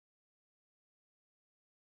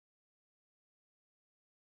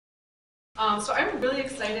So I'm really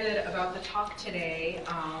excited about the talk today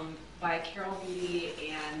by Carol Beatty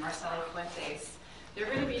and Marcelo Fuentes. They're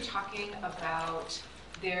going to be talking about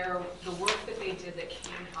the work that they did that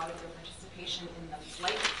came out of their participation in the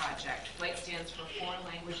FLLITE project. FLLITE stands for Foreign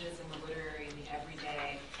Languages in the Literary and the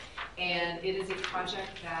Everyday. And it is a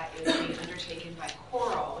project that is being undertaken by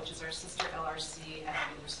CORAL, which is our sister LRC at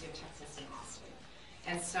the University of Texas in Austin.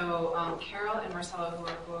 And so Carol and Marcelo, who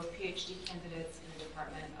are both PhD candidates in the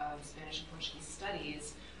Department of Spanish and Portuguese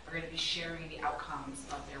Studies, are going to be sharing the outcomes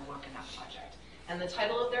of their work in that project. And the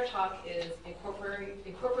title of their talk is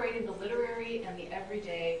Incorporating the Literary and the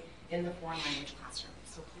Everyday in the Foreign Language Classroom.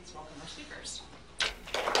 So please welcome our speakers.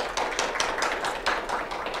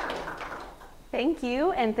 Thank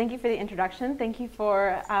you, and thank you for the introduction. Thank you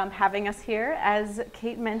for having us here. As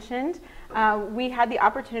Kate mentioned, we had the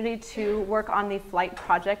opportunity to work on the FLLITE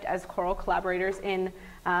project as CORAL collaborators in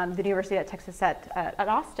the University of Texas at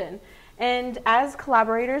Austin. And as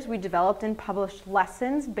collaborators, we developed and published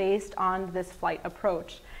lessons based on this FLLITE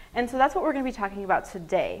approach. And so that's what we're going to be talking about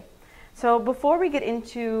today. So before we get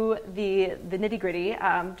into the nitty-gritty,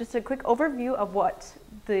 just a quick overview of what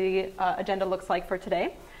the agenda looks like for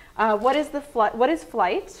today. What is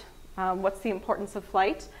FLLITE? What's the importance of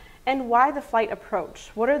FLLITE? And why the FLLITE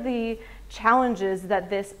approach? What are the challenges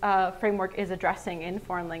that this framework is addressing in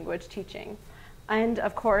foreign language teaching? And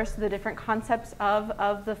of course, the different concepts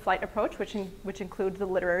of the FLLITE approach, which include the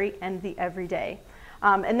literary and the everyday.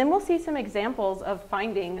 And then we'll see some examples of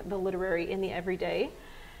finding the literary in the everyday,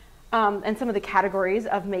 and some of the categories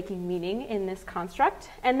of making meaning in this construct.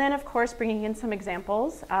 And then, of course, bringing in some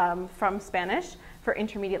examples from Spanish for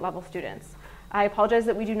intermediate level students. I apologize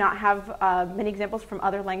that we do not have many examples from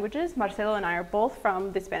other languages. Marcelo and I are both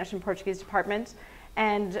from the Spanish and Portuguese department,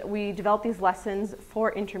 and we develop these lessons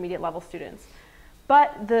for intermediate level students.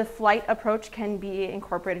 But the FLLITE approach can be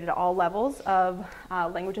incorporated at all levels of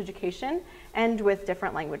language education and with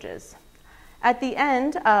different languages. At the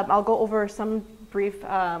end, I'll go over some brief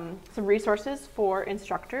some resources for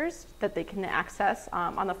instructors that they can access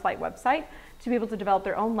on the FLLITE website to be able to develop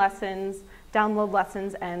their own lessons, download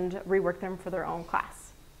lessons, and rework them for their own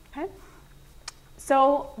class. Okay?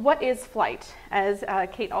 So what is FLLITE? As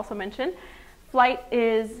Kate also mentioned, FLLITE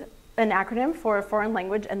is an acronym for foreign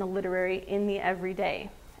language and the literary in the everyday.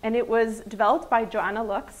 And it was developed by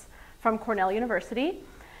Joanna from Cornell University.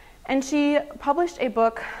 And she published a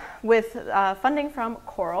book with funding from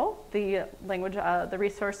CORAL, the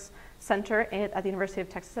resource center at the University of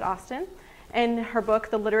Texas at Austin. And her book,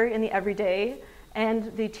 The Literary in the Everyday,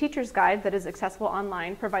 and the teacher's guide that is accessible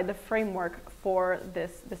online provide the framework for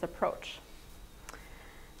this approach.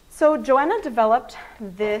 So Joanna developed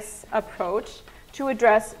this approach to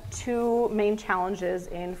address two main challenges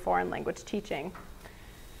in foreign language teaching.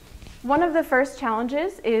 One of the first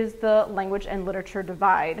challenges is the language and literature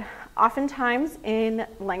divide. Oftentimes in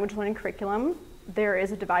language learning curriculum, there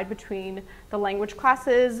is a divide between the language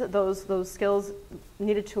classes, those skills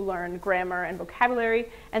needed to learn grammar and vocabulary,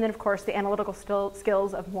 and then of course the analytical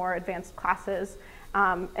skills of more advanced classes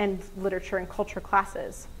and literature and culture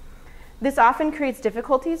classes. This often creates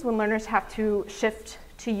difficulties when learners have to shift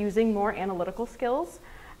to using more analytical skills,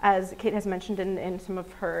 as Kate has mentioned in some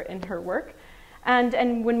of her work, and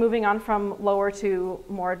when moving on from lower to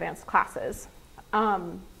more advanced classes.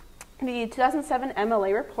 The 2007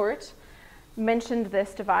 MLA report mentioned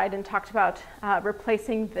this divide and talked about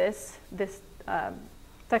replacing this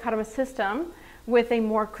dichotomous system with a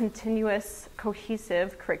more continuous,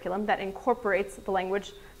 cohesive curriculum that incorporates the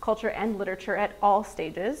language, culture, and literature at all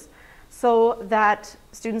stages so that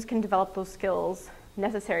students can develop those skills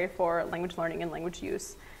necessary for language learning and language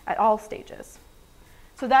use at all stages.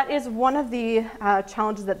 So that is one of the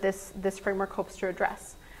challenges that this framework hopes to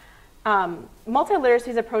address.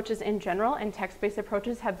 Multiliteracy approaches in general and text-based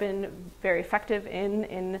approaches have been very effective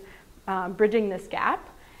in bridging this gap,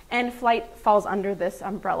 and FLLITE falls under this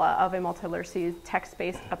umbrella of a multiliteracy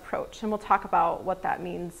text-based approach, and we'll talk about what that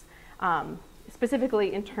means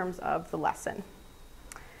specifically in terms of the lesson.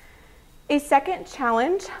 A second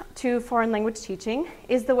challenge to foreign language teaching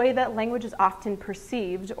is the way that language is often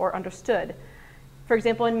perceived or understood. For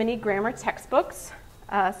example, in many grammar textbooks,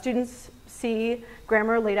 students see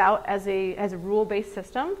grammar laid out as a rule-based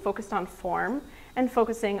system focused on form and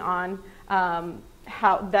focusing on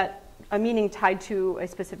a meaning tied to a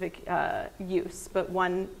specific use, but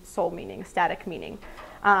one sole meaning, static meaning.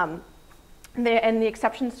 And the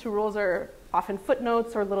exceptions to rules are often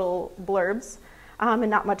footnotes or little blurbs, and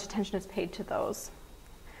not much attention is paid to those.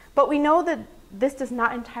 But we know that this does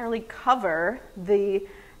not entirely cover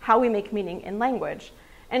how we make meaning in language.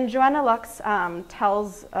 And Joanna Lux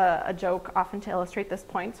tells a joke often to illustrate this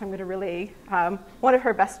point, so I'm going to relay one of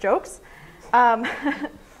her best jokes.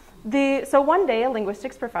 So one day, a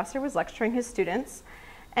linguistics professor was lecturing his students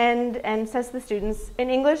and says to the students, in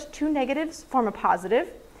English, 2 negatives form a positive,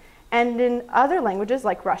 and in other languages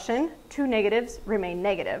like Russian, 2 negatives remain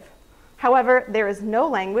negative. However, there is no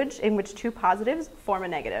language in which 2 positives form a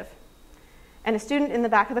negative. And a student in the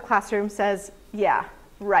back of the classroom says, yeah,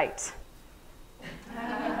 right.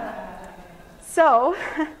 So,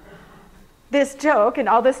 this joke and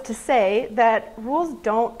all this to say that rules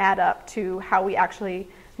don't add up to how we actually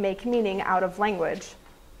make meaning out of language.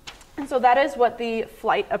 And so that is what the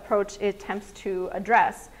FLLITE approach attempts to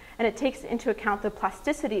address. And it takes into account the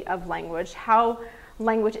plasticity of language, how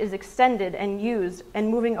language is extended and used, and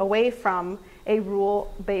moving away from a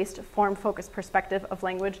rule-based, form-focused perspective of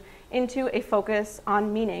language into a focus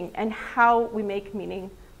on meaning and how we make meaning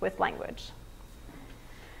with language.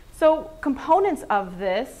 So components of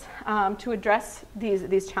this to address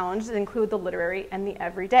these challenges include the literary and the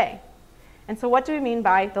everyday. And so what do we mean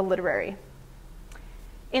by the literary?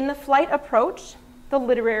 In the FLLITE approach, the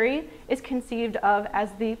literary is conceived of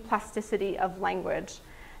as the plasticity of language.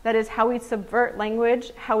 That is how we subvert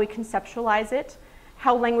language, how we conceptualize it,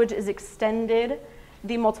 how language is extended,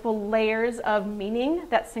 the multiple layers of meaning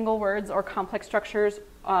that single words or complex structures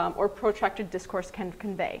or protracted discourse can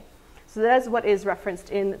convey. So that is what is referenced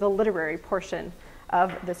in the literary portion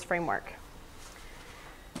of this framework.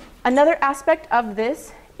 Another aspect of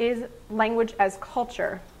this is language as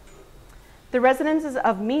culture. The resonances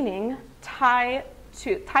of meaning tie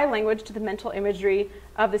language to the mental imagery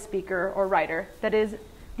of the speaker or writer. That is,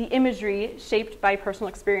 the imagery shaped by personal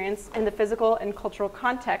experience in the physical and cultural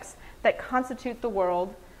contexts that constitute the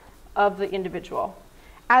world of the individual.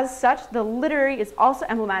 As such, the literary is also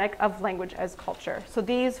emblematic of language as culture. So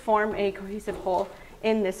these form a cohesive whole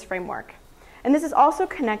in this framework. And this is also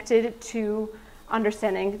connected to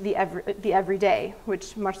understanding the everyday,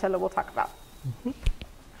 which Marcelo will talk about. Mm-hmm.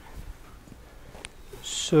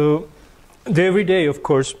 So the everyday, of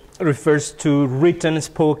course, refers to written,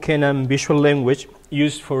 spoken, and visual language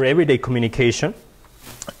used for everyday communication.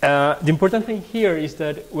 The important thing here is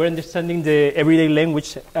that we're understanding the everyday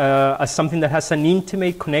language as something that has an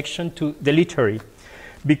intimate connection to the literary.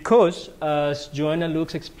 Because, as Joanna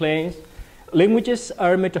Lux explains, languages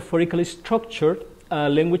are metaphorically structured.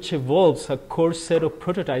 Language evolves a core set of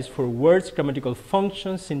prototypes for words, grammatical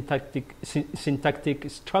functions, syntactic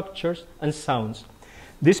structures, and sounds.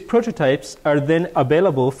 These prototypes are then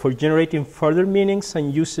available for generating further meanings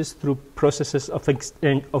and uses through processes of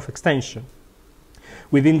extension.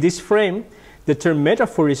 Within this frame, the term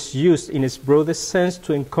metaphor is used in its broadest sense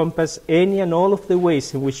to encompass any and all of the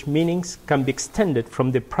ways in which meanings can be extended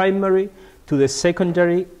from the primary to the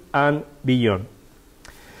secondary and beyond.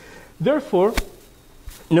 Therefore,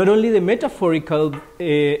 not only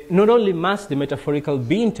must the metaphorical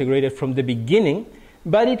be integrated from the beginning,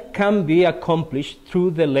 but it can be accomplished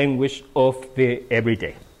through the language of the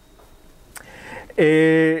everyday.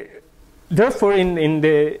 Therefore, in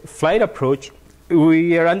the FLLITE approach,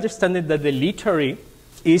 we are understanding that the literary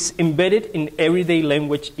is embedded in everyday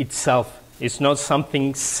language itself. It's not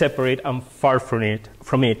something separate and far from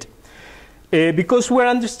it. Because we're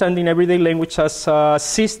understanding everyday language as a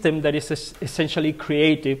system that is essentially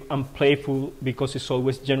creative and playful because it's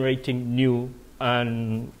always generating new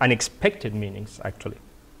and unexpected meanings, actually.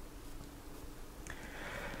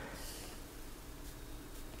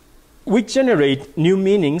 We generate new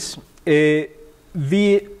meanings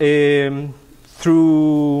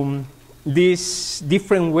through these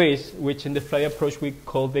different ways, which in the FLLITE approach we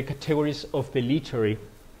call the categories of the literary.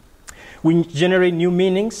 We generate new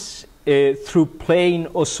meanings through playing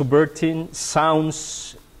or subverting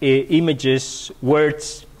sounds, images,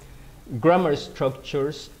 words, grammar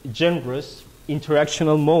structures, genres,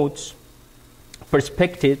 interactional modes,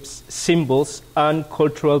 perspectives, symbols, and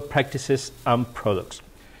cultural practices and products.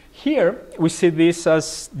 Here, we see this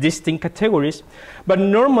as distinct categories, but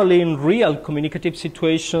normally in real communicative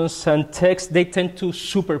situations and text, they tend to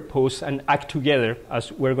superpose and act together,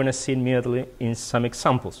 as we're going to see immediately in some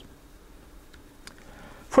examples.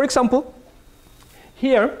 For example,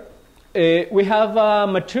 here we have a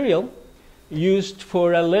material used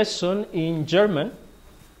for a lesson in German,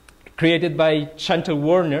 created by Chantal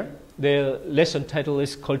Werner. The lesson title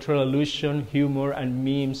is Cultural Allusion, Humor, and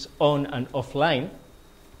Memes on and Offline.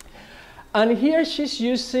 And here she's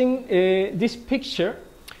using this picture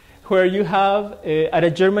where you have, at a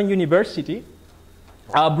German university,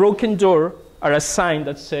 a broken door or a sign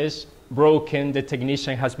that says, broken, the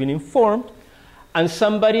technician has been informed. And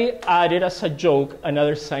somebody added as a joke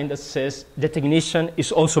another sign that says the technician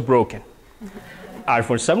is also broken. And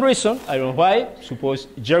for some reason, I don't know why, suppose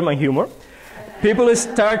German humor, people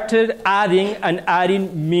started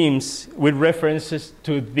adding memes with references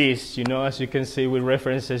to this, you know, as you can see, with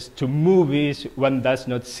references to movies. One does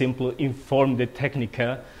not simply inform the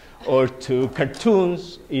Technica, or to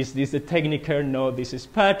cartoons. Is this the Technica? No, this is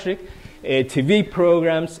Patrick. TV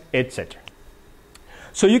programs, etc.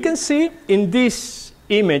 So you can see in this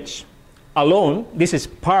image alone, this is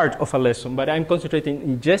part of a lesson, but I'm concentrating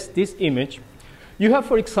in just this image. You have,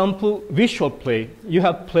 for example, visual play. You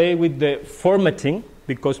have play with the formatting,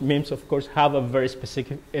 because memes, of course, have a very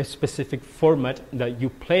specific format that you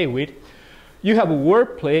play with. You have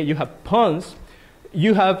word play, you have puns,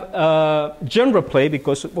 you have genre play,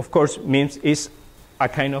 because, of course, memes is a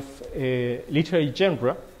kind of literary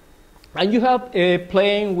genre. And you have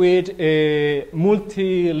playing with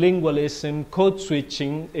multilingualism, code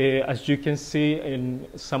switching, as you can see in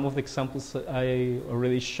some of the examples I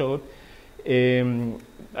already showed.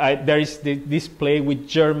 There is this play with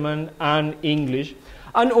German and English,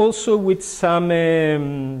 and also with some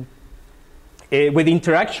with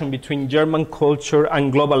interaction between German culture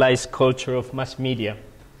and globalized culture of mass media.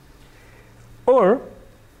 Or,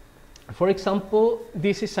 for example,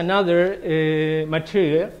 this is another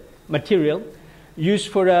material used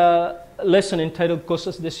for a lesson entitled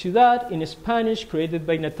Cosas de Ciudad in Spanish, created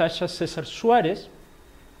by Natasha Cesar Suarez.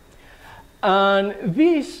 And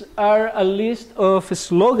these are a list of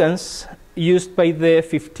slogans used by the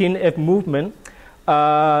 15F movement,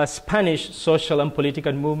 Spanish social and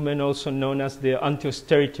political movement, also known as the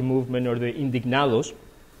anti-austerity movement or the Indignados.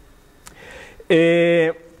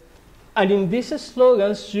 And in these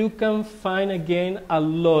slogans, you can find again a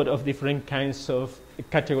lot of different kinds of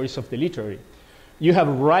categories of the literary. You have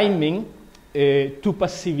rhyming, tu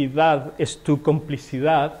pasividad es tu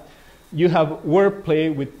complicidad. You have wordplay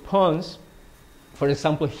with puns. For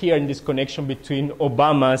example, here in this connection between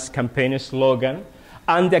Obama's campaign slogan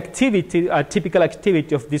and the activity, a typical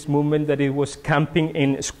activity of this movement, that it was camping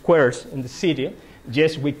in squares in the city.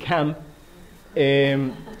 Yes, we camp.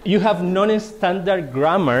 You have non-standard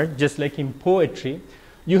grammar, just like in poetry.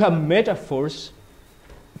 You have metaphors.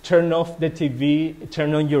 Turn off the TV,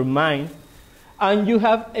 turn on your mind. And you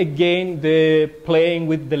have, again, the playing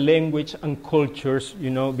with the language and cultures, you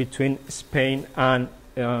know, between Spain and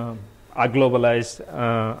a globalized,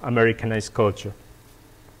 Americanized culture.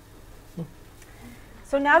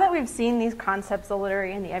 So now that we've seen these concepts, the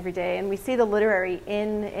literary and the everyday, and we see the literary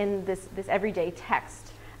in this everyday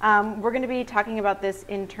text, we're going to be talking about this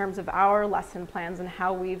in terms of our lesson plans and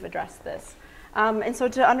how we've addressed this. And so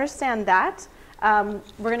to understand that, we're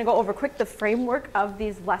going to go over quick the framework of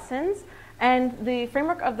these lessons. And the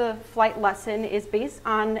framework of the FLLITE lesson is based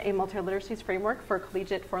on a multiliteracies framework for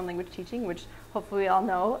collegiate foreign language teaching, which hopefully we all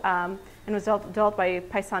know, and was developed by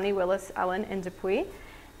Paisani, Willis, Ellen, and Dupuy.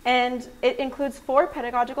 And it includes 4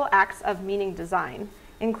 pedagogical acts of meaning design,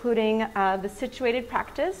 including the situated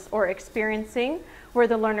practice or experiencing, where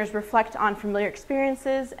the learners reflect on familiar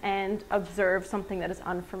experiences and observe something that is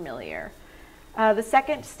unfamiliar. The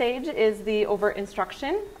second stage is the overt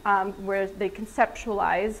instruction, where they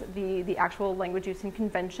conceptualize the actual language use and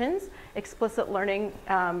conventions, explicit learning,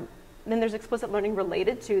 then there's explicit learning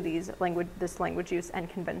related to this language use and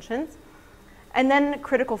conventions. And then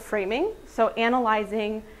critical framing, so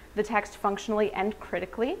analyzing the text functionally and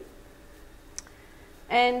critically.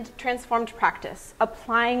 And transformed practice,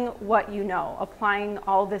 applying what you know, applying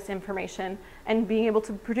all this information and being able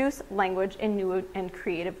to produce language in new and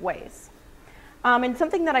creative ways. And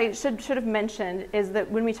something that I should have mentioned is that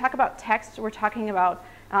when we talk about text, we're talking about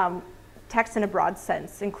text in a broad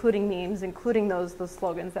sense, including memes, including those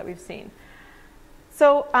slogans that we've seen.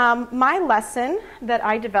 So my lesson that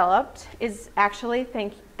I developed is actually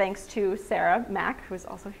thanks to Sarah Mack, who is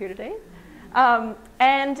also here today.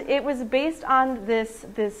 And it was based on this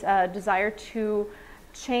desire to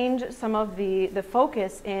change some of the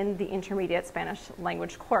focus in the intermediate Spanish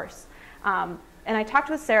language course. And I talked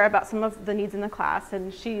with Sarah about some of the needs in the class,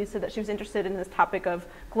 and she said that she was interested in this topic of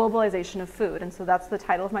globalization of food. And so that's the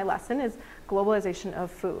title of my lesson, is Globalization of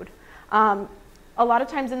Food. A lot of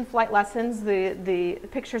times in FLLITE lessons, the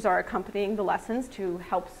pictures are accompanying the lessons to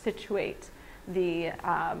help situate the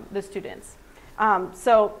students.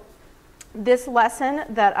 So this lesson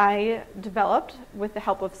that I developed with the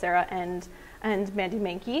help of Sarah and Mandy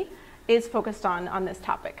Mankey is focused on this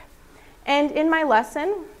topic. And in my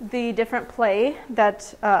lesson, the different play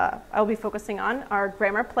that I'll be focusing on are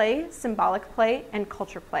grammar play, symbolic play, and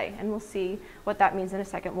culture play. And we'll see what that means in a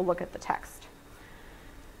second. We'll look at the text.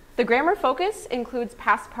 The grammar focus includes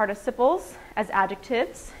past participles as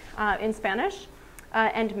adjectives in Spanish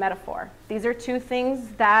and metaphor. These are two things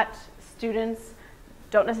that students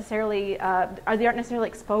aren't necessarily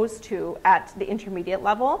exposed to at the intermediate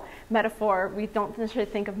level. Metaphor, we don't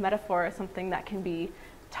necessarily think of metaphor as something that can be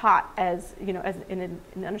taught as, as in an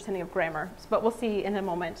understanding of grammar. But we'll see in a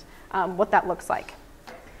moment what that looks like.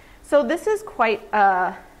 So this is quite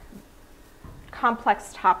a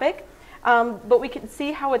complex topic, but we can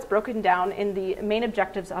see how it's broken down in the main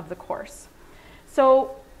objectives of the course.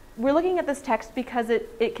 So we're looking at this text because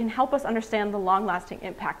it can help us understand the long-lasting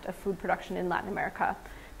impact of food production in Latin America,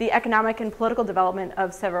 the economic and political development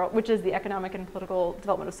of several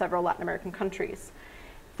Latin American countries.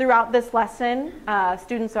 Throughout this lesson,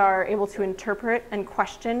 students are able to interpret and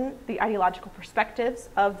question the ideological perspectives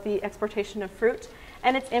of the exportation of fruit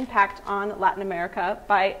and its impact on Latin America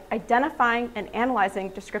by identifying and analyzing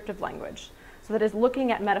descriptive language. So that is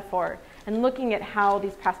looking at metaphor and looking at how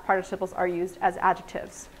these past participles are used as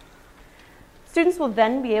adjectives. Students will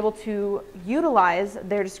then be able to utilize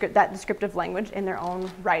that descriptive language in their own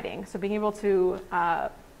writing. So being able to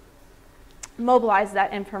mobilize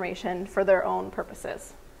that information for their own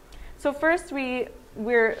purposes. So first, if you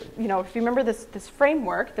remember this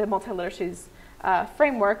framework, the multi-literacies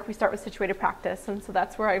framework, we start with situated practice, and so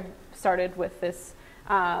that's where I started with this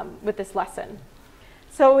lesson.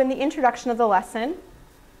 So in the introduction of the lesson,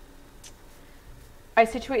 I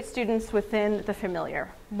situate students within the familiar.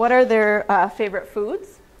 What are their favorite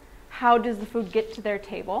foods? How does the food get to their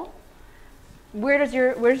table? Where does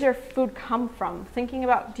your food come from? Thinking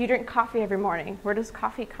about, do you drink coffee every morning? Where does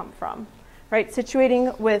coffee come from? Right,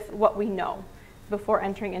 situating with what we know before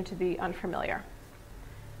entering into the unfamiliar.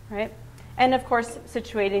 Right, and of course,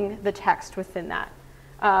 situating the text within that.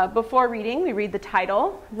 Before reading, we read the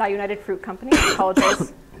title, La United Fruit Company. I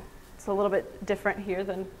apologize, it's a little bit different here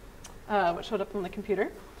than what showed up on the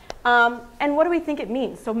computer. And what do we think it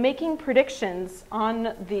means? So making predictions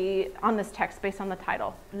on this text based on the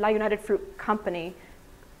title, La United Fruit Company.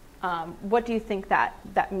 What do you think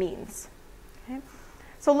that means? Okay.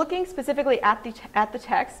 So looking specifically at the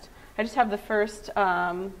text, I just have the first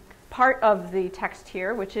part of the text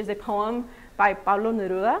here, which is a poem by Pablo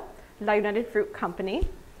Neruda, La United Fruit Company.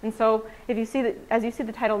 And so if you see as you see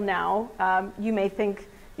the title now, you may think,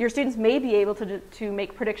 your students may be able to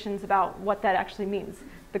make predictions about what that actually means.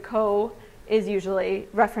 The co is usually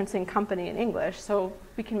referencing company in English, so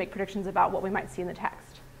we can make predictions about what we might see in the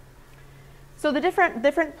text. So the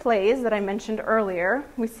different plays that I mentioned earlier,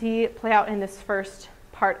 we see play out in this first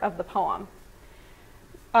part of the poem.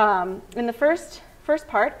 In the first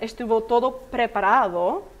part, estuvo todo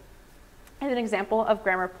preparado is an example of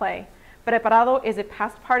grammar play. Preparado is a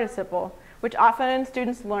past participle, which often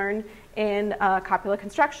students learn in copula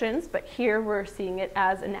constructions, but here we're seeing it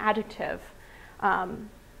as an adjective. So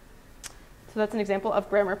that's an example of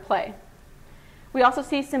grammar play. We also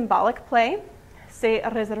see symbolic play. Se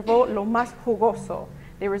reservó lo más jugoso.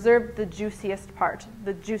 They reserved the juiciest part,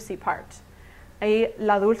 the juicy part.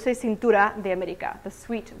 La dulce cintura de América, the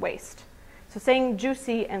sweet waist. So saying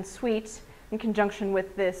juicy and sweet in conjunction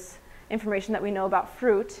with this information that we know about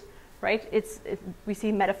fruit, right? We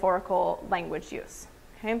see metaphorical language use.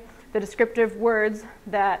 Okay? The descriptive words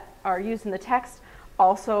that are used in the text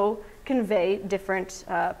also convey different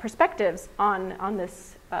perspectives on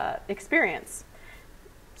this experience.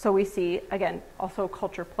 So we see, again, also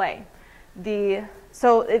culture play.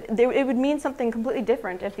 So it would mean something completely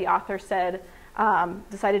different if the author said,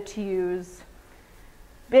 decided to use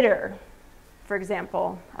bitter, for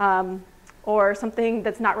example, or something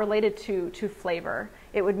that's not related to flavor.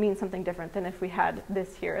 It would mean something different than if we had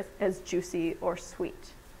this here as juicy or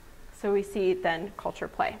sweet. So we see then culture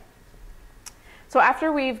play. So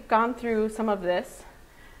after we've gone through some of this,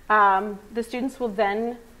 the students will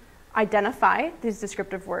then identify these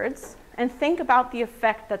descriptive words and think about the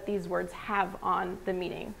effect that these words have on the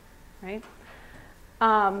meaning, right?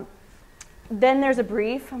 Then there's a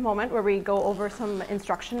brief moment where we go over some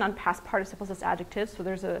instruction on past participles as adjectives. So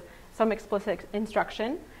there's some explicit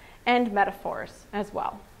instruction and metaphors as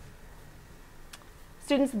well.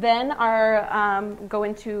 Students then go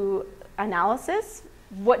into analysis.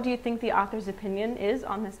 What do you think the author's opinion is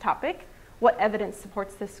on this topic? What evidence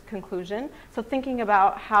supports this conclusion? So thinking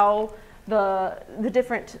about how the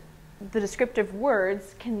descriptive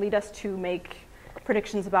words can lead us to make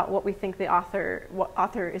predictions about what we think what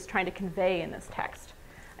author is trying to convey in this text.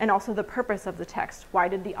 And also the purpose of the text. Why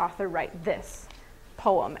did the author write this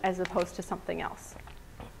poem as opposed to something else?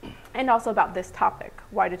 And also about this topic.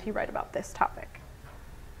 Why did he write about this topic?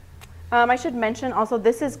 I should mention also,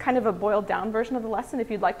 this is kind of a boiled down version of the lesson.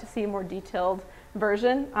 If you'd like to see a more detailed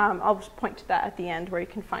version. I'll just point to that at the end where you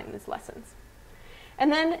can find these lessons.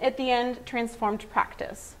 And then at the end, transformed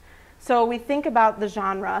practice. So we think about the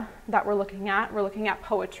genre that we're looking at. We're looking at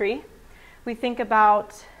poetry. We think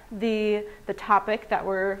about the topic that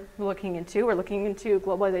we're looking into. We're looking into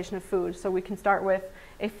globalization of food. So we can start with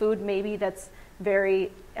a food maybe that's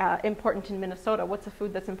very important in Minnesota. What's a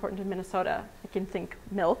food that's important in Minnesota? I can think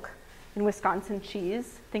milk. In Wisconsin,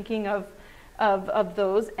 cheese. Thinking of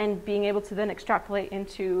those and being able to then extrapolate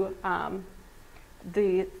into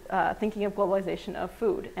the thinking of globalization of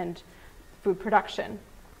food and food production,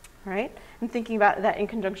 right? And thinking about that in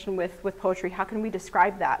conjunction with poetry, how can we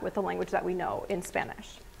describe that with the language that we know in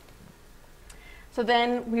Spanish? So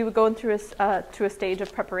then we would go through to a stage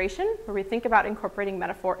of preparation where we think about incorporating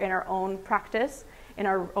metaphor in our own practice, in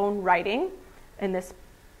our own writing, in this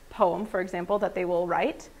poem, for example, that they will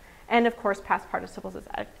write, and of course past participles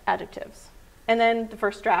as adjectives. And then the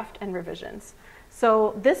first draft and revisions.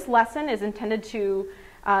 So this lesson is intended to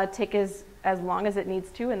take as long as it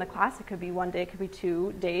needs to in the class. It could be 1 day, it could be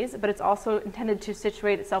 2 days, but it's also intended to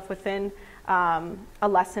situate itself within a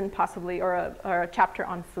lesson possibly or a chapter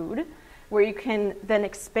on food, where you can then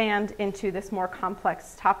expand into this more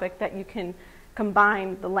complex topic that you can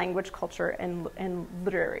combine the language, culture, and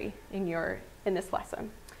literary in this lesson.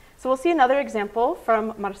 So we'll see another example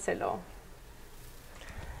from Marcelo.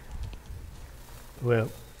 Well,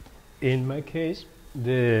 in my case,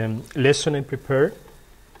 the lesson I prepared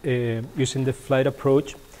using the FLLITE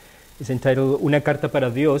approach is entitled Una Carta para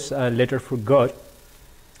Dios, a letter for God.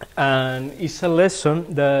 And it's a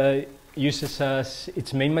lesson that uses as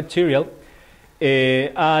its main material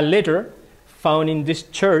a letter found in this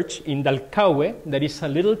church in Dalcahue, that is a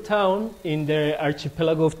little town in the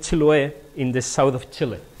archipelago of Chiloé in the south of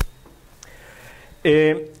Chile.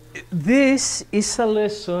 This is a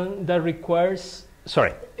lesson that requires,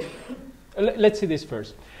 let's see this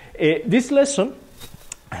first. This lesson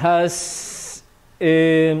has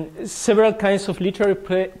several kinds of literary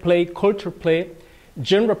play, culture play,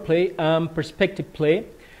 genre play, and perspective play.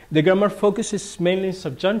 The grammar focuses mainly on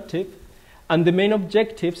subjunctive, and the main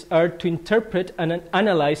objectives are to interpret and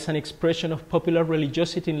analyze an expression of popular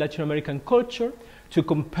religiosity in Latin American culture, to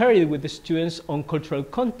compare it with the students' own cultural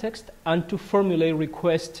context, and to formulate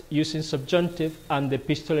requests using subjunctive and the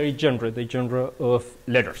epistolary genre, the genre of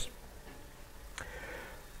letters.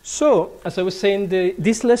 So, as I was saying,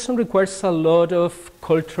 this lesson requires a lot of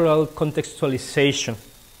cultural contextualization.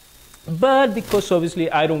 But because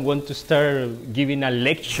obviously I don't want to start giving a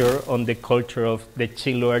lecture on the culture of the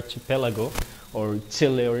Chiloé archipelago or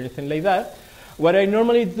Chile or anything like that, what I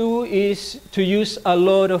normally do is to use a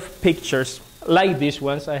lot of pictures like these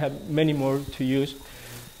ones. I have many more to use.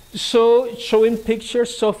 So showing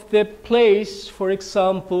pictures of the place, for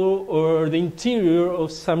example, or the interior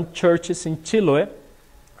of some churches in Chiloé,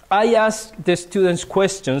 I ask the students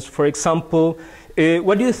questions. For example,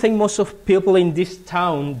 what do you think most of people in this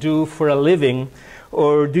town do for a living?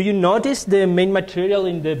 Or do you notice the main material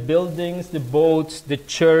in the buildings, the boats, the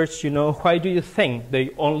church? Why do you think they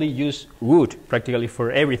only use wood practically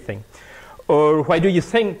for everything? Or why do you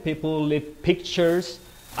think people leave pictures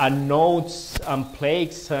and notes and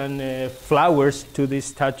plaques and flowers to the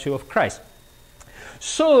statue of Christ?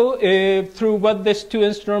 So through what the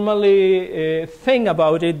students normally think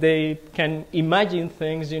about it, they can imagine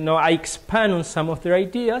things. I expand on some of their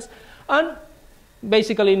ideas, and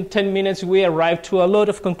basically in 10 minutes we arrive to a lot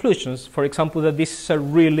of conclusions. For example, that this is a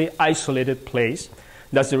really isolated place.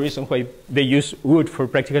 That's the reason why they use wood for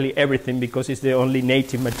practically everything, because it's the only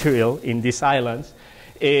native material in these islands.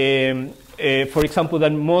 For example,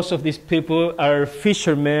 that most of these people are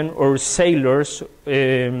fishermen or sailors,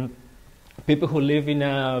 people who live in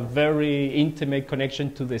a very intimate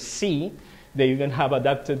connection to the sea. They even have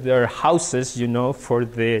adapted their houses, for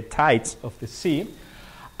the tides of the sea.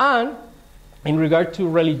 And in regard to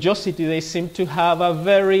religiosity, they seem to have a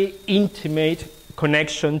very intimate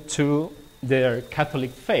connection to their Catholic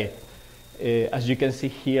faith. As you can see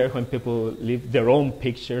here, when people leave their own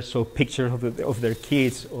pictures, so pictures of their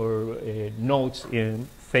kids, or notes in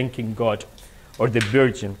thanking God or the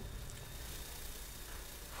Virgin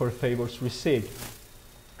for favors received.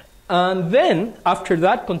 And then, after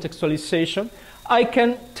that contextualization, I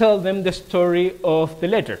can tell them the story of the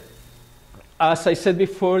letter. As I said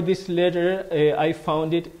before, this letter, I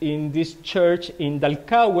found it in this church in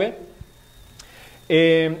Dalcahue.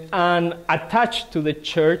 And attached to the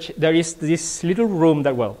church, there is this little room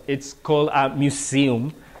that, it's called a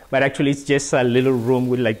museum, but actually it's just a little room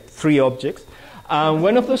with like 3 objects. And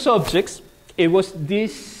one of those objects, it was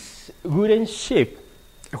this wooden ship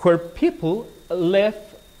where people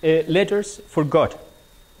left letters for God.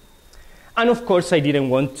 And of course, I didn't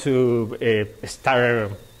want to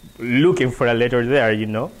start looking for a letter there, you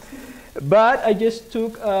know. But I just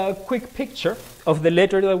took a quick picture of the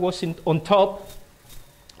letter that was on top,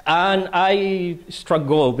 and I struck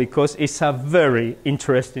gold because it's a very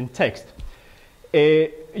interesting text.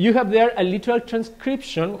 You have there a literal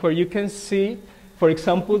transcription where you can see, for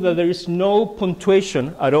example, that there is no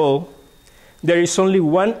punctuation at all. There is only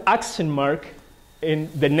one accent mark in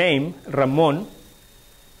the name, Ramon.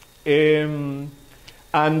 And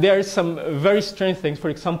there are some very strange things. For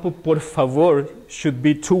example, por favor should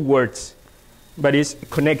be 2 words, but it's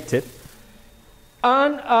connected.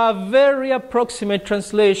 And a very approximate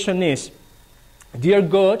translation is, dear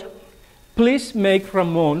God, please make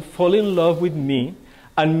Ramon fall in love with me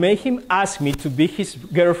and make him ask me to be his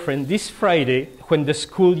girlfriend this Friday when the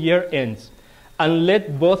school year ends. And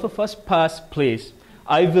let both of us pass, please.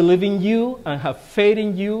 I believe in you and have faith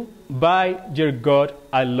in you. Bye, dear God,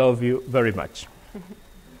 I love you very much.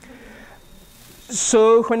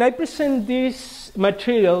 So when I present this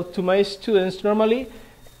material to my students, normally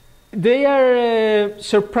they are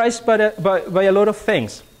surprised by a lot of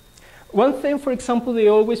things. One thing, for example, they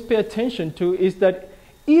always pay attention to is that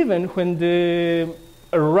even when the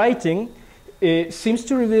writing seems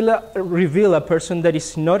to reveal a person that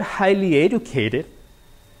is not highly educated,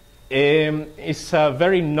 it's a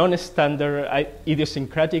very non-standard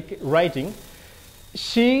idiosyncratic writing,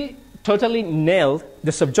 she totally nailed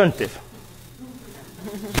the subjunctive.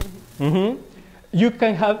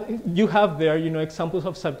 You have there, you know, examples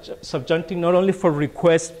of subjunctive not only for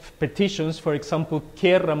requests, petitions, for example,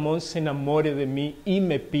 que Ramón se enamore de mí y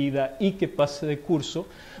me pida y que pase de curso,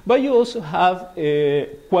 but you also have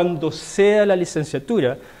cuando sea la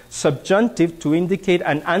licenciatura, subjunctive to indicate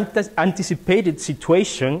an anticipated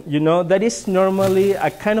situation, you know, that is normally a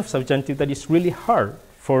kind of subjunctive that is really hard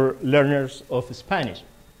for learners of Spanish.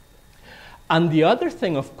 And the other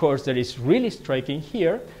thing, of course, that is really striking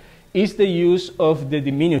here is the use of the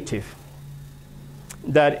diminutive.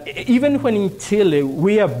 That even when in Chile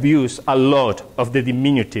we abuse a lot of the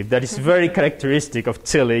diminutive, that is very characteristic of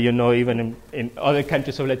Chile, you know, even in other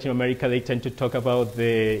countries of Latin America, they tend to talk about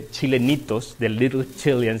the Chilenitos, the little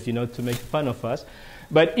Chileans, you know, to make fun of us.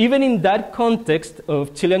 But even in that context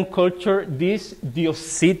of Chilean culture, this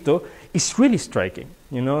Diosito is really striking,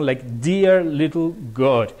 you know, like dear little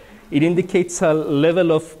God. It indicates a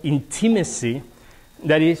level of intimacy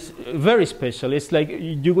that is very special. It's like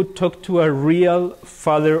you would talk to a real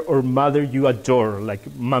father or mother you adore, like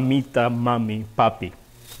mamita, mami, papi.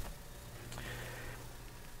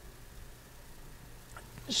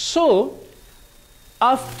 So,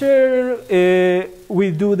 after we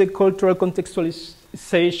do the cultural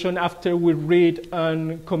contextualization, after we read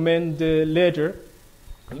and comment the letter,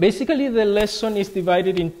 basically the lesson is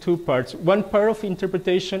divided in 2 parts. One part of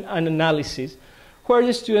interpretation and analysis, where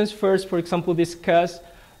the students first, for example, discuss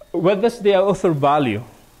what does the author value,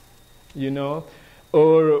 you know,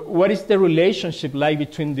 or what is the relationship like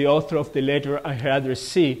between the author of the letter and her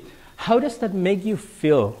addressee. How does that make you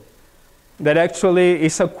feel? That actually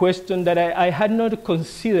is a question that I had not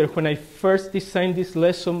considered when I first designed this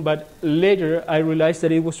lesson, but later I realized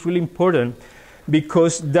that it was really important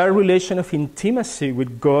because that relation of intimacy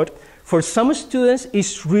with God, for some students,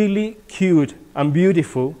 is really cute and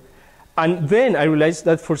beautiful. And then I realized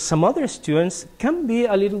that for some other students, can be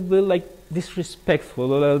a little bit like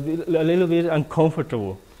disrespectful, or a little bit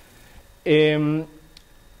uncomfortable.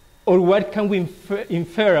 Or what can we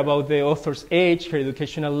infer about the author's age, her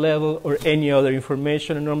educational level, or any other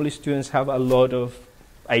information? And normally students have a lot of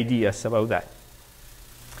ideas about that.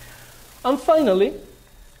 And finally,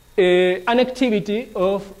 an activity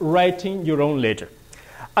of writing your own letter.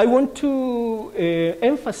 I want to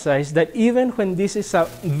emphasize that even when this is a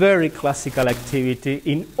very classical activity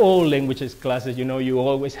in all languages classes, you know, you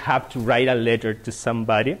always have to write a letter to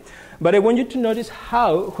somebody. But I want you to notice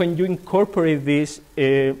how, when you incorporate this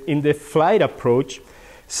in the FLLITE approach,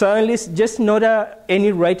 suddenly it's just not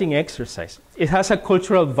any writing exercise. It has a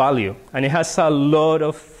cultural value, and it has a lot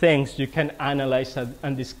of things you can analyze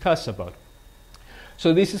and discuss about.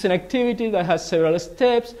 So this is an activity that has several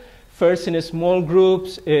steps. First, in small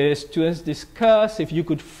groups, students discuss if you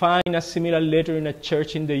could find a similar letter in a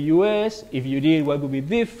church in the US. If you did, what would be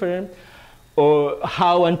different? Or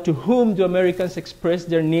how and to whom do Americans express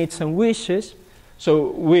their needs and wishes?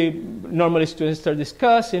 So normally students start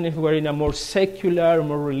discussing if we're in a more secular,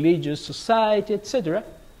 more religious society, etc.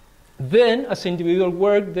 Then, as individual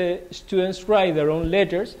work, the students write their own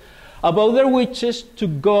letters about their wishes to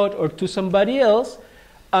God or to somebody else.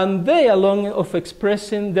 And they, along of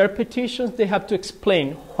expressing their petitions, they have to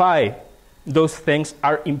explain why those things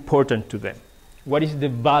are important to them. What is the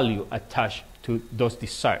value attached to those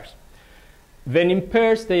desires? Then in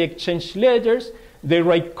pairs, they exchange letters. They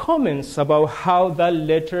write comments about how that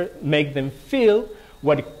letter make them feel,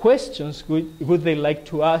 what questions would they like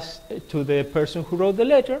to ask to the person who wrote the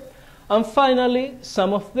letter. And finally,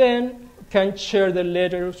 some of them can share the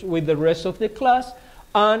letters with the rest of the class,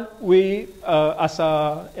 and we, as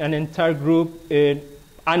an entire group,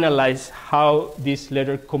 analyze how this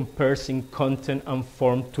letter compares in content and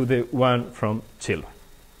form to the one from children.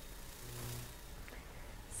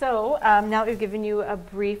 So now we've given you a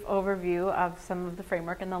brief overview of some of the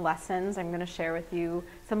framework and the lessons. I'm going to share with you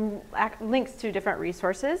some links to different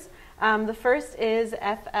resources. The first is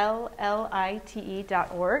FLLITE.org.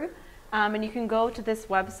 And you can go to this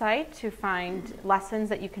website to find lessons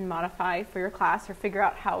that you can modify for your class or figure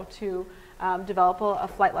out how to develop a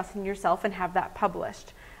flight lesson yourself and have that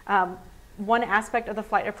published. One aspect of the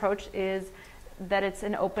flight approach is that it's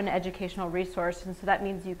an open educational resource, and so that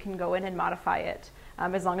means you can go in and modify it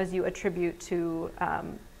as long as you attribute to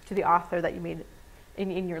the author that you made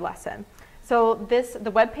in your lesson. So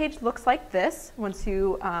the web page looks like this once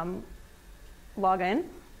you log in.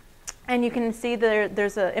 And you can see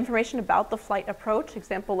there's information about the flight approach,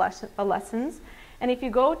 example lessons. And if you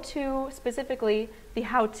go to specifically the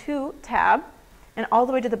how-to tab and all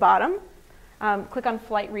the way to the bottom, click on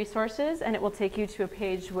flight resources, and it will take you to a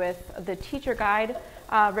page with the teacher guide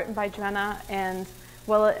written by Joanna, and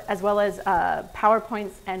as well as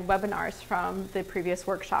PowerPoints and webinars from the previous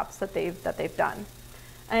workshops that they've done.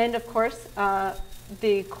 And of course,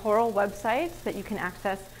 the CORL website that you can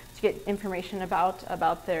access to get information about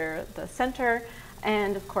the center,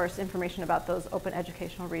 and of course information about those open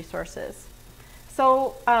educational resources.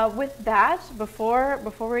 So with that, before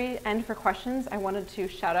we end for questions, I wanted to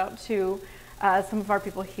shout out to some of our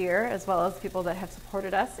people here, as well as people that have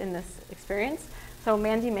supported us in this experience. So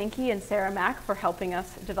Mandy Mankey and Sarah Mack for helping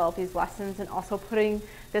us develop these lessons and also putting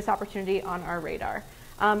this opportunity on our radar.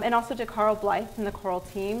 And also to Carl Blythe and the CORL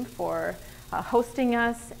team for hosting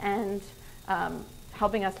us and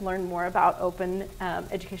helping us learn more about open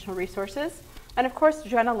educational resources. And of course,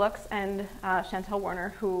 Joanna Lux and Chantel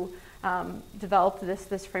Warner, who developed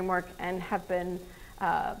this framework and have been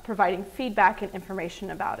providing feedback and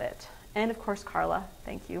information about it. And of course, CARLA,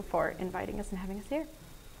 thank you for inviting us and having us here.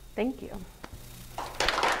 Thank you.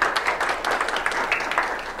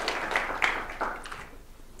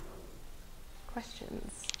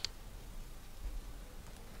 Questions?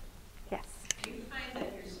 Yes. Do you find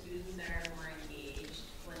that your students are more engaged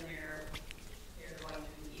when they're going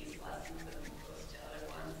through these lessons as opposed to other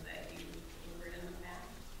ones that you've heard in the past?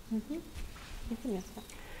 Mm-hmm. You can answer that.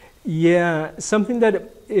 Yeah, something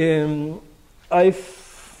that I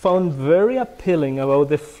found very appealing about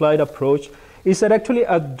the flight approach is that actually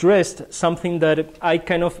addressed something that I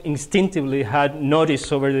kind of instinctively had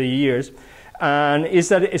noticed over the years, and is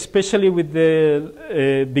that especially with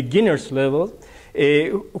the beginners level,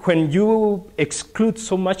 when you exclude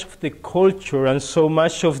so much of the culture and so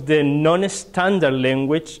much of the non-standard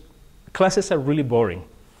language, classes are really boring,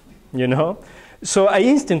 you know? So I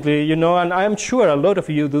instantly, you know, and I'm sure a lot of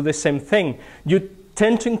you do the same thing, you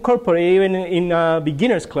tend to incorporate, even in a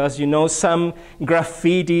beginner's class, you know, some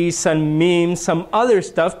graffiti, some memes, some other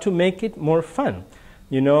stuff to make it more fun,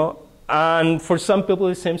 you know. And for some people,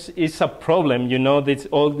 it seems it's a problem, you know, there's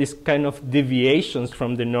all these kind of deviations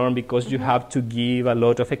from the norm because you have to give a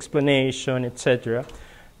lot of explanation, etc.,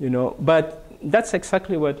 you know. But that's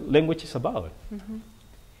exactly what language is about. Mm-hmm.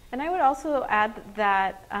 And I would also add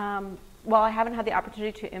that while I haven't had the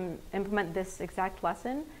opportunity to implement this exact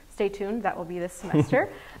lesson, stay tuned, that will be this semester.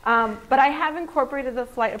 But I have incorporated the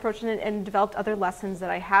flight approach and developed other lessons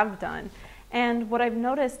that I have done. And what I've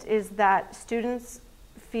noticed is that students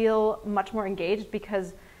feel much more engaged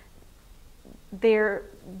because they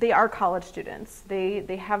are college students.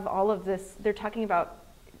 They have all of this, they're talking about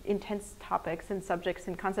intense topics and subjects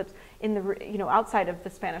and concepts in the, you know, outside of the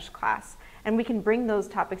Spanish class. And we can bring those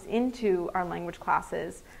topics into our language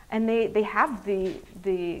classes, and they have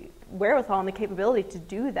the wherewithal and the capability to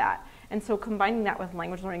do that. And so combining that with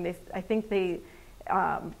language learning, I think they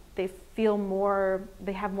feel more,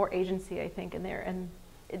 they have more agency, I think, in there, and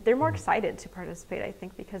they're more excited to participate, I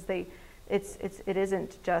think, because it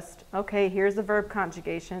isn't just, okay, here's the verb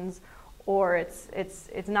conjugations, or it's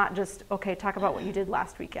not just, okay, talk about what you did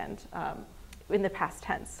last weekend in the past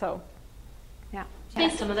tense. So, yeah. I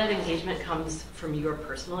think some of that engagement comes from your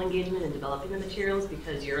personal engagement in developing the materials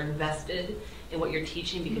because you're invested in what you're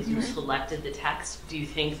teaching because you selected the text. Do you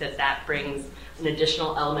think that that brings an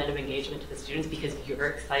additional element of engagement to the students because you're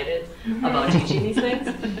excited about teaching these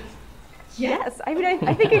things? Yes, I mean,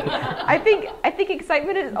 I think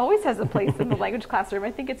excitement always has a place in the language classroom.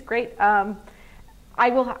 I think it's great. I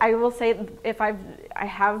will say if I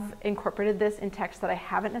have incorporated this in texts that I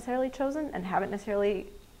haven't necessarily chosen and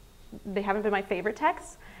they haven't been my favorite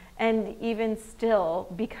texts, and even still,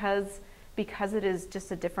 because it is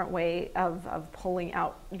just a different way of pulling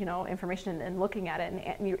out, information and looking at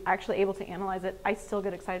it, and you're actually able to analyze it, I still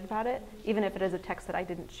get excited about it, even if it is a text that I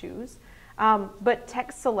didn't choose. But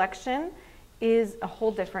text selection is a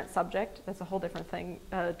whole different subject. That's a whole different thing,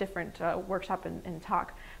 different workshop and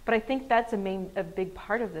talk. But I think that's a big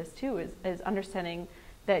part of this too, is understanding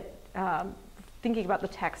that, thinking about the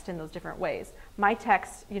text in those different ways. My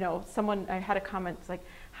text, I had a comment, it's like,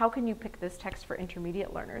 how can you pick this text for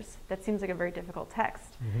intermediate learners? That seems like a very difficult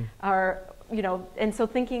text. And so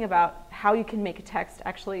thinking about how you can make a text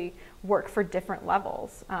actually work for different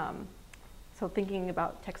levels. So thinking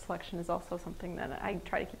about text selection is also something that I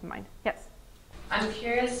try to keep in mind. Yes? I'm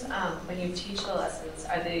curious, when you teach the lessons,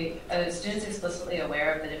 are the students explicitly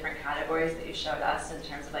aware of the different categories that you showed us in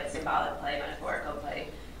terms of like symbolic play, metaphorical play?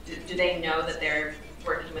 Do they know that they're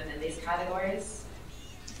working within these categories?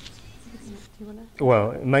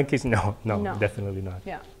 Well, in my case, no, definitely not.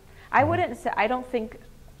 Yeah. I wouldn't say, I don't think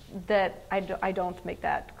that I don't make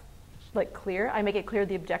that clear. I make it clear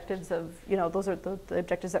the objectives of, those are the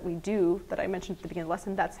objectives that we do that I mentioned at the beginning of the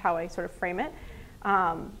lesson. That's how I sort of frame it.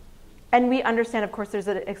 And we understand, of course, there's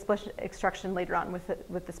an explicit instruction later on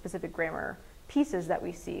with the specific grammar pieces that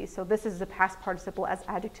we see. So this is a past participle as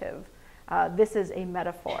adjective. This is a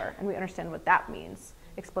metaphor, and we understand what that means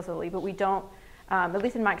explicitly. But we don't, at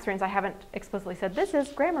least in my experience, I haven't explicitly said, this is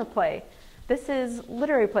grammar play, this is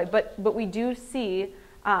literary play. But we do see,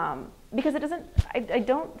 because it doesn't, I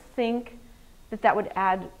don't think that would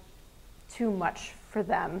add too much for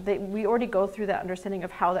them. We already go through that understanding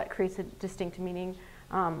of how that creates a distinct meaning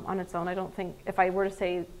on its own. I don't think, if I were to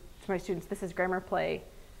say to my students, this is grammar play,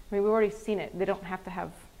 I mean, we've already seen it. They don't have to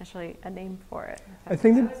have necessarily a name for it. I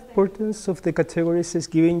think the importance of the categories is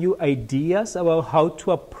giving you ideas about how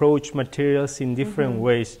to approach materials in different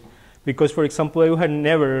ways. Because, for example, I had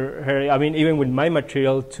never heard, even with my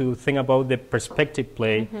material, to think about the perspective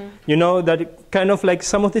play. That kind of like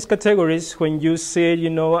some of these categories, when you say,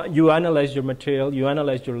 you analyze your material, you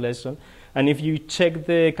analyze your lesson, and if you check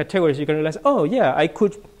the categories, you can realize, oh yeah, I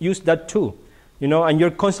could use that too. And you're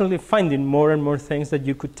constantly finding more and more things that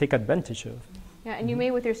you could take advantage of. Yeah, and you may,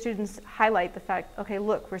 with your students, highlight the fact, okay,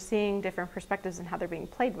 look, we're seeing different perspectives and how they're being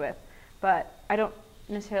played with, but I don't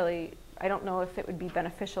know if it would be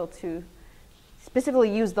beneficial to specifically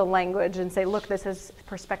use the language and say, look, this is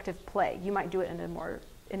perspective play. You might do it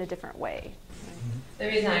in a different way. The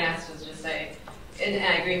reason I asked was just and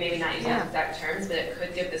I agree, maybe not using exact terms, but it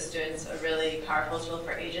could give the students a really powerful tool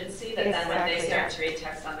for agency that then when they start to read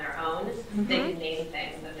text on their own, they can name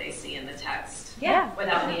things that they see in the text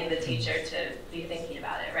without needing the teacher to be thinking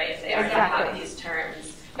about it, right? If they already have these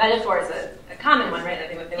terms. Metaphor is a common one, right? I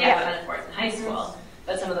think they learn about metaphors in high school,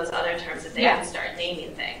 but some of those other terms that they can start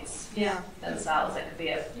naming things themselves, that could be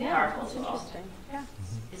a powerful tool.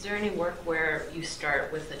 Is there any work where you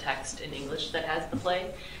start with the text in English that has the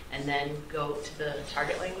play and then go to the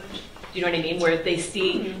target language? Do you know what I mean? Where they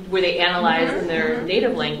see, where they analyze in their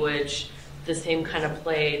native language the same kind of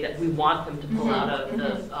play that we want them to pull out of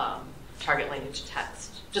the target language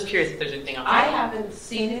text. Just curious if there's anything else. I haven't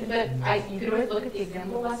seen it, but you could always look at the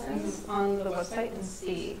example lessons on the website and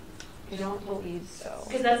see. I don't believe so.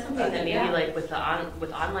 Because that's something that maybe like with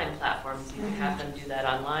online platforms, you can have them do that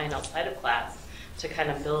online outside of class to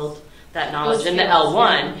kind of build that knowledge in the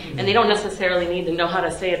L1, and they don't necessarily need to know how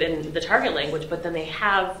to say it in the target language, but then they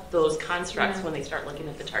have those constructs when they start looking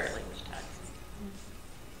at the target language text.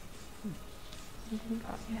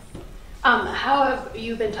 How have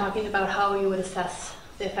you been talking about how you would assess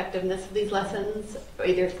the effectiveness of these lessons,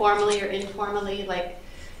 either formally or informally, like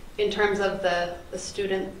in terms of the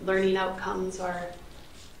student learning outcomes or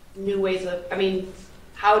new ways of,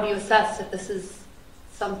 how do you assess if this is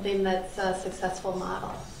something that's a successful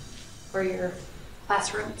model for your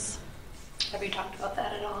classrooms? Have you talked about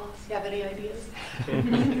that at all? Do you have any ideas?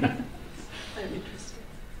 I'm interested.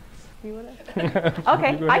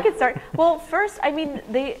 Okay, I could start. Well, first, are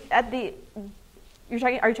you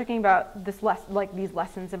talking about this these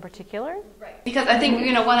lessons in particular? Right. Because I think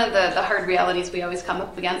one of the hard realities we always come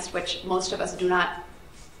up against, which most of us do not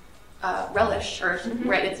relish, or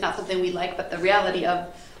right, it's not something we like, but the reality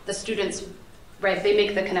of the students. Right, they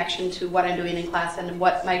make the connection to what I'm doing in class and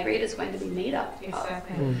what my grade is going to be made up of.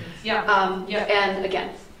 Exactly. And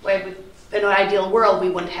again, in an ideal world, we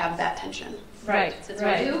wouldn't have that tension. Right. Since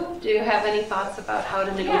we do you have any thoughts about how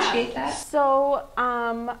to negotiate that? So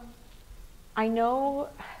I know,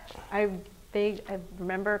 I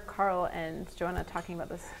remember Carl and Joanna talking about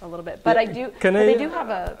this a little bit, but Yeah, they do have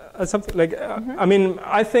a... something like, I mean,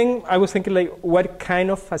 I was thinking like, what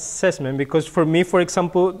kind of assessment? Because for me, for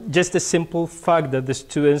example, just the simple fact that the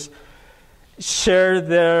students share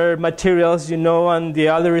their materials, and the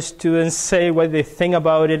other students say what they think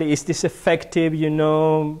about it, is this effective,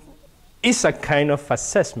 is a kind of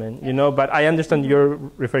assessment, but I understand you're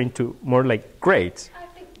referring to more like grades. I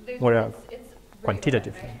think More it's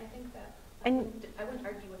quantitative. right? I think that And I wouldn't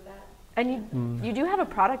argue with that. And you do have a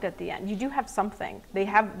product at the end. You do have something. They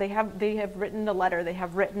have written a letter. They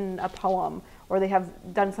have written a poem, or they have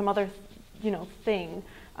done some other, thing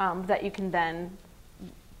that you can then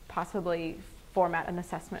possibly format an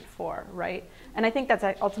assessment for, right? And I think that's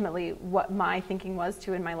ultimately what my thinking was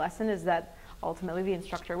too in my lesson, is that ultimately the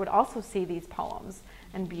instructor would also see these poems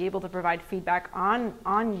and be able to provide feedback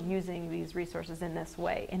on using these resources in this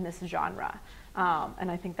way, in this genre. And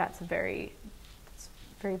I think that's a very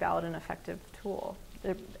valid and effective tool,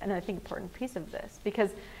 and I think important piece of this,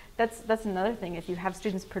 because that's another thing. If you have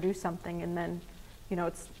students produce something and then,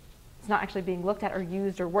 it's not actually being looked at or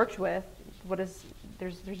used or worked with,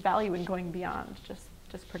 there's value in going beyond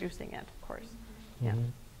just producing it, of course. Yeah.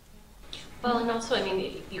 Well, and also, I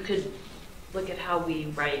mean, you could look at how we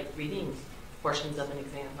write reading portions of an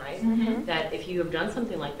exam, right? That if you have done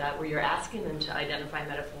something like that, where you're asking them to identify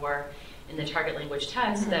metaphor in the target language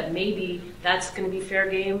text, that maybe that's going to be fair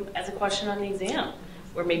game as a question on the exam,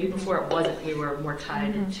 or maybe before it wasn't, we were more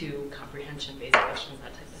tied to comprehension-based questions,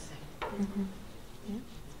 that type of thing. Yeah.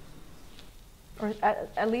 Or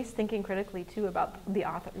at least thinking critically too about the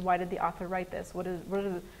author. Why did the author write this? What are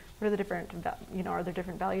the different, are there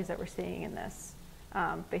different values that we're seeing in this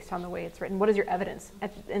based on the way it's written? What is your evidence?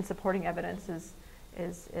 And supporting evidence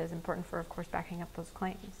is important for, of course, backing up those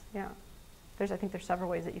claims. Yeah. I think there's several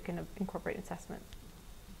ways that you can incorporate assessment.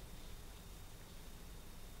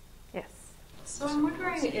 Yes. So I'm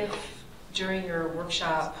wondering if during your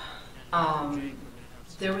workshop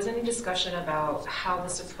there was any discussion about how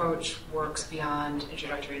this approach works beyond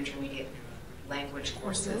introductory intermediate language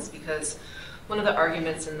courses, because one of the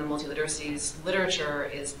arguments in the multiliteracies literature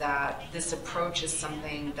is that this approach is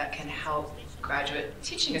something that can help graduate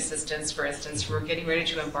teaching assistants, for instance, who are getting ready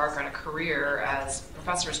to embark on a career as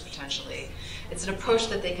professors potentially. It's an approach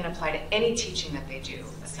that they can apply to any teaching that they do,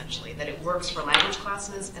 essentially, that it works for language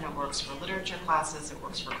classes and it works for literature classes, it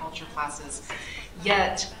works for culture classes,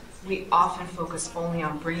 yet we often focus only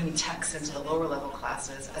on bringing text into the lower level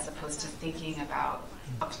classes as opposed to thinking about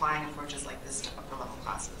applying approaches like this to upper level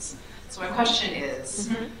classes. So my question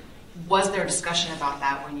is, was there a discussion about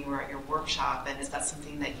that when you were at your workshop, and is that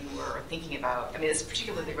something that you were thinking about? I mean, it's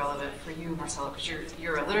particularly relevant for you, Marcelo, because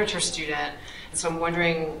you're a literature student, and so I'm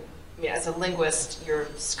wondering, as a linguist, your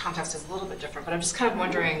context is a little bit different, but I'm just kind of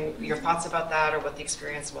wondering your thoughts about that or what the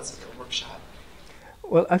experience was at your workshop.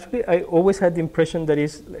 Well, actually, I always had the impression that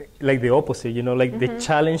it's like the opposite, the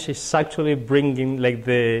challenge is actually bringing like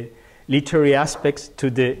the literary aspects to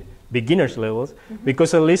the beginners levels,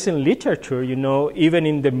 because at least in literature, even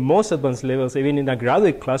in the most advanced levels, even in a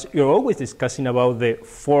graduate class, you're always discussing about the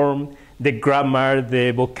form, the grammar,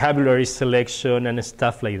 the vocabulary selection, and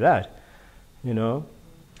stuff like that,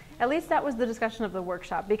 At least that was the discussion of the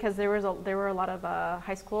workshop, because there were a lot of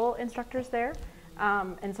high school instructors there,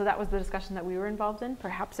 and so that was the discussion that we were involved in.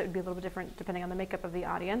 Perhaps it would be a little bit different depending on the makeup of the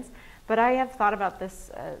audience, but I have thought about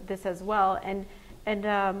this as well, and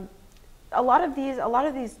a lot of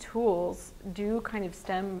these tools do kind of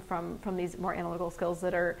stem from these more analytical skills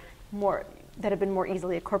that have been more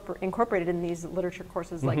easily incorporated in these literature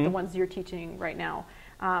courses, like the ones you're teaching right now.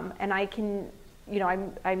 And I can,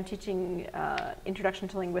 I'm teaching Introduction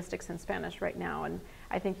to Linguistics in Spanish right now, and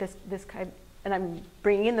I think this kind, and I'm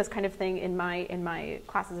bringing in this kind of thing in my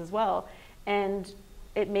classes as well, and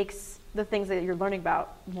it makes the things that you're learning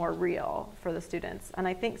about more real for the students. And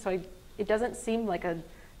I think so. It doesn't seem like a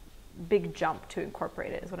big jump to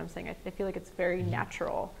incorporate it, is what I'm saying. I feel like it's very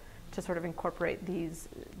natural to sort of incorporate this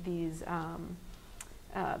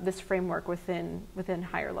framework within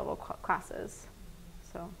higher level classes.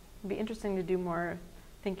 So it'd be interesting to do more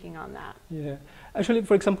thinking on that. Yeah, actually,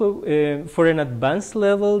 for example, for an advanced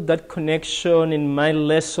level, that connection in my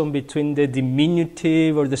lesson between the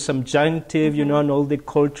diminutive or the subjunctive, and all the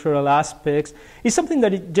cultural aspects, is something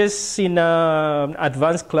that it just in an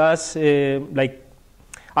advanced class,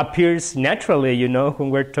 appears naturally, when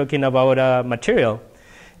we're talking about material.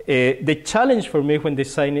 The challenge for me when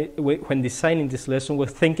designing this lesson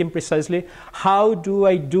was thinking precisely, how do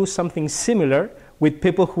I do something similar with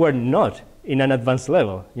people who are not in an advanced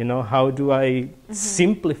level. You know, how do I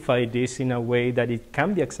simplify this in a way that it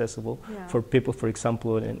can be accessible for people, for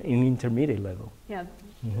example, in intermediate level? Yeah.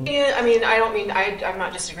 And, I mean, I'm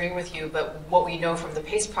not disagreeing with you, but what we know from the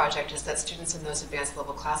PACE project is that students in those advanced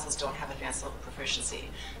level classes don't have advanced level proficiency.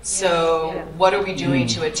 So what are we doing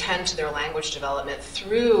to attend to their language development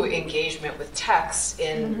through engagement with text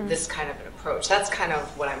in this kind of an approach? That's kind of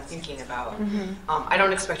what I'm thinking about. I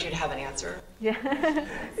don't expect you to have an answer. Yeah.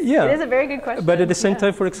 Yeah. It is a very good question. But at the same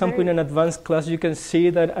time, for example, in an advanced class, you can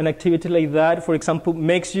see that an activity like that, for example,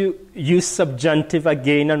 makes you use subjunctive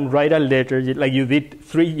again and write a letter like you did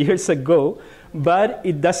 3 years ago, but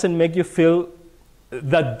it doesn't make you feel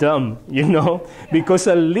that dumb, you know, because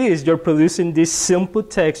at least you're producing this simple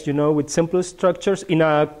text, you know, with simple structures in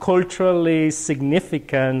a culturally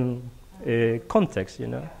significant context, you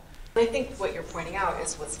know. I think what you're pointing out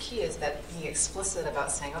is what's key is that being explicit about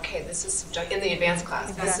saying, okay, this is subjunctive, in the advanced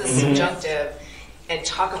class, this is subjunctive, and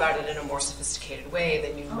talk about it in a more sophisticated way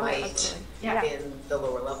than you might in the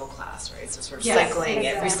lower level class, right? So sort of cycling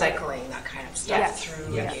it, recycling that kind of stuff through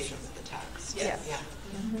engagement with the text.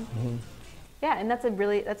 Yeah, and that's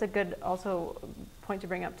a good also point to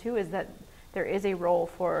bring up too, is that there is a role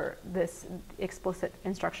for this explicit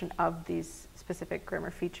instruction of these specific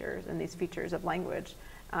grammar features and these features of language.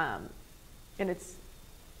 And it's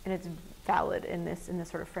valid in this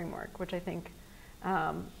sort of framework, which I think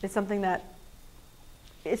is something that,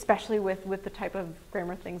 especially with the type of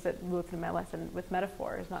grammar things that we looked in my lesson with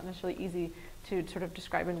metaphor, is not necessarily easy to sort of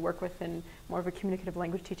describe and work with in more of a communicative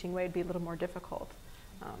language teaching way. It'd be a little more difficult.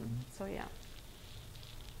 So yeah.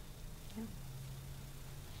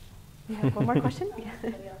 You have one more question?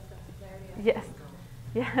 Yes.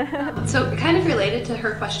 Yeah. So kind of related to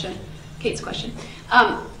her question, Kate's question,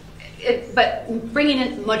 but bringing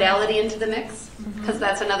in modality into the mix, because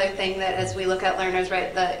that's another thing that as we look at learners,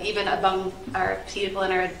 right, even among our people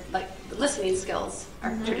in our listening skills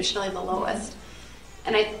are traditionally the lowest.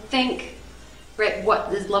 And I think, right,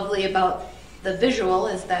 what is lovely about the visual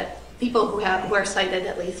is that people who are sighted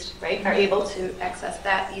at least, right, are able to access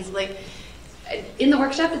that easily. In the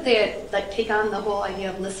workshop, did they take on the whole idea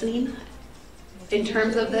of listening in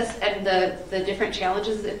terms of this and the different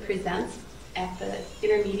challenges it presents at the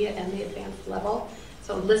intermediate and the advanced level?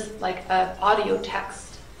 So audio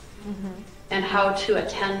text and how to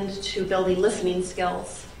attend to building listening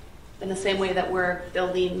skills in the same way that we're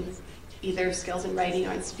building either skills in writing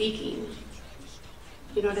or in speaking.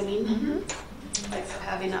 You know what I mean? Like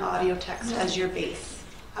having an audio text as your base.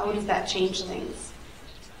 How does that change things?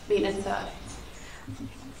 I mean, it's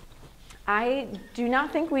I do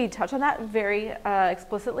not think we touched on that very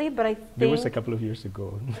explicitly, but I think there was a couple of years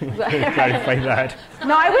ago. Clarify that.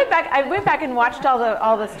 No, I went back and watched all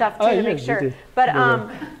the stuff too to make sure. But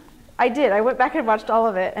I did. I went back and watched all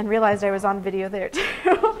of it and realized I was on video there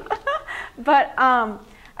too. But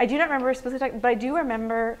I do not remember specifically, but I do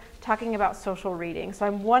remember talking about social reading. So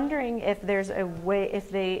I'm wondering if there's a way,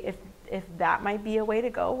 if that might be a way to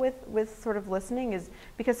go with sort of listening, is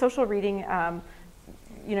because social reading.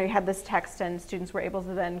 You know, you had this text and students were able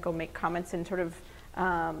to then go make comments and sort of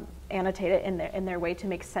annotate it in their way to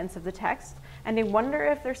make sense of the text. And I wonder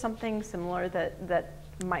if there's something similar that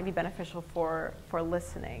might be beneficial for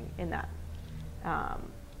listening in that,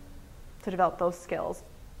 to develop those skills.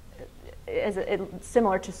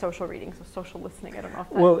 Similar to social reading, so social listening. I don't know if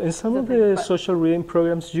that in some of the social reading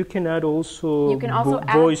programs, you can add also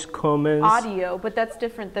voice comments. Audio, but that's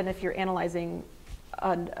different than if you're analyzing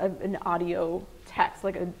an audio text,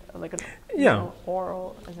 like a you know,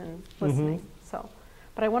 oral as in listening. So,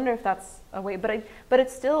 but I wonder if that's a way. But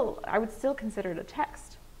it's still, I would still consider it a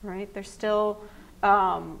text, right? There's still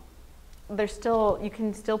you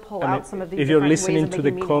can still pull out some of these. If you're listening to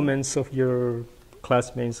the comments of your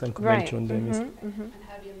classmates and comment on them. And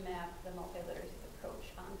how do you map the multiliteracy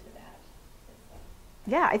approach onto that?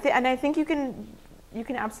 Yeah, I think you can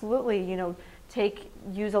absolutely, you know,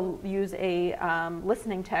 use a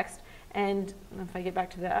listening text. And if I get back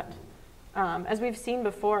to that, as we've seen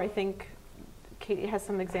before, I think Katie has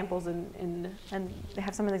some examples and they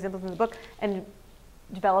have some of the examples in the book, and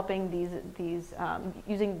developing these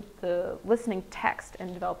using the listening text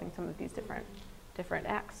and developing some of these different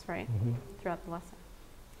acts, right, throughout the lesson.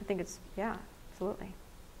 I think it's, absolutely.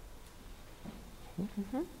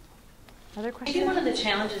 Other questions? I think one of the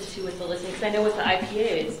challenges too with the listening, because I know with the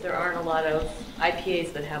IPAs, there aren't a lot of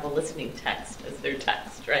IPAs that have a listening text as their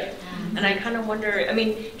text, right? And I kind of wonder, I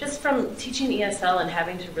mean, just from teaching ESL and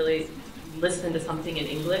having to really listen to something in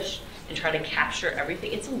English and try to capture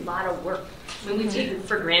everything, it's a lot of work. I mean, we take it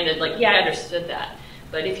for granted, like, I understood that.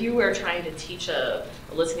 But if you were trying to teach a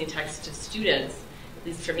listening text to students, at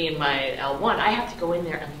least for me in my L1, I have to go in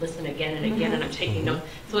there and listen again and again, and I'm taking notes.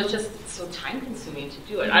 So it's just so time consuming to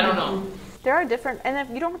do it. I don't know. There are different,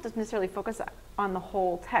 and you don't have to necessarily focus on the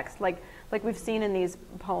whole text. Like we've seen in these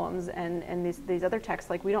poems and these other texts,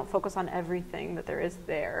 like we don't focus on everything that there is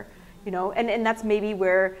there, you know. And that's maybe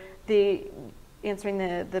where answering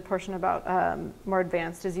the portion about more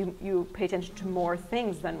advanced is you pay attention to more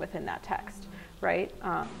things than within that text, right?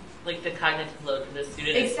 Like the cognitive load for the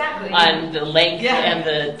students Exactly. on the length and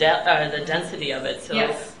the density of it. So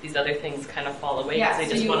these other things kind of fall away. Yeah, they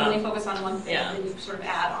so just you wanna, only focus on one thing, Yeah. and you sort of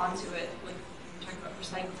add on to it, like you talked about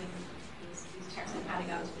recycling these texts and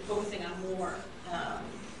adding on to it, focusing on more.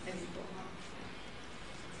 And you go on.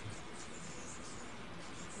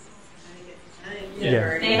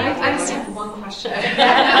 I just have one question.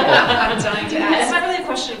 I'm dying to ask. It's not really a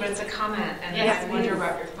question, but it's a comment, and I wonder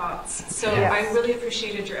about your thoughts. So I really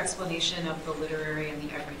appreciated your explanation of the literary and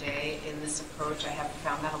the everyday in this approach. I have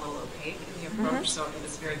found that a little opaque in the approach, so it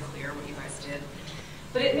was very clear what you guys did.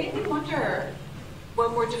 But it made me wonder,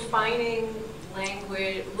 when we're defining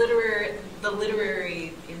language, the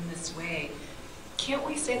literary in this way, can't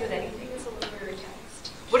we say that anything is a literary text?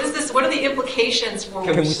 What is this? What are the implications for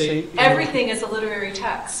Can we say everything is a literary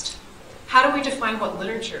text? How do we define what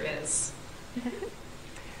literature is?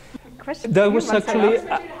 Question. That was actually,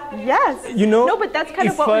 yes. you know, no, but that's kind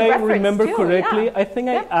if of what we I referenced remember too, correctly, yeah. I think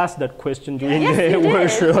I asked that question during Yes, you the did.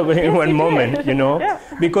 workshop in Yes, one you moment, did. you know, Yeah.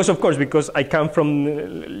 because of course, because I come from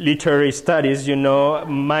literary studies, you know,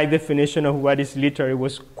 my definition of what is literary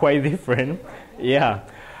was quite different. Yeah.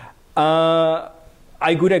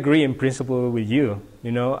 I would agree in principle with you,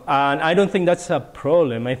 you know, and I don't think that's a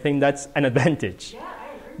problem. I think that's an advantage. Yeah, I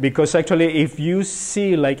agree. Because actually, if you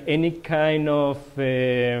see like any kind of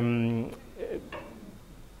thing,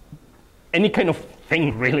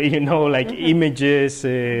 really, you know, like images,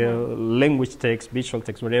 language text, visual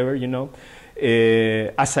text, whatever, you know,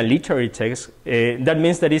 as a literary text, that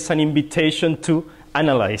means that it's an invitation to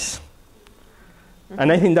analyze.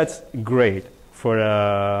 And I think that's great for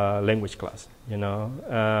a language class, you know.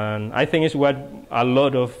 And I think it's what a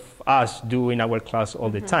lot of us do in our class all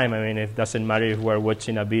the time. I mean, it doesn't matter if we're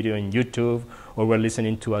watching a video on YouTube or we're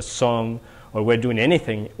listening to a song or we're doing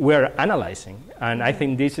anything, we're analyzing. And I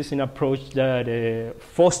think this is an approach that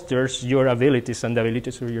fosters your abilities and the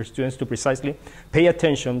abilities of your students to precisely pay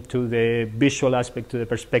attention to the visual aspect, to the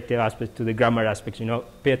perspective aspect, to the grammar aspects, you know,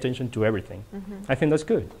 pay attention to everything. I think that's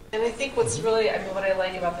good. And I think what's really, I mean, what I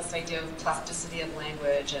like about this idea of plasticity of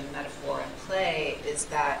language and metaphor and play is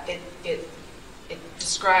that it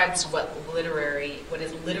describes what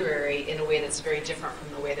is literary in a way that's very different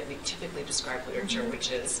from the way that we typically describe literature,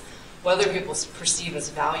 which is what other people perceive as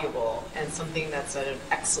valuable and something that's a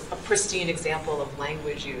pristine example of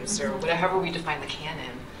language use or whatever we define the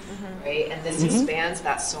canon, right? And this expands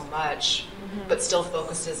that so much, but still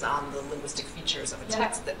focuses on the linguistic features of a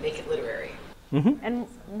text that make it literary. And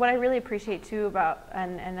what I really appreciate too about,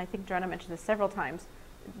 and I think Joanna mentioned this several times,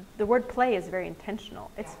 the word play is very intentional.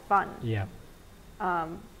 It's fun. Yeah. I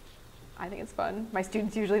think it's fun. My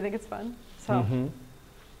students usually think it's fun. So,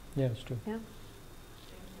 Yeah, it's true. yeah.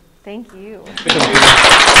 Thank you. Because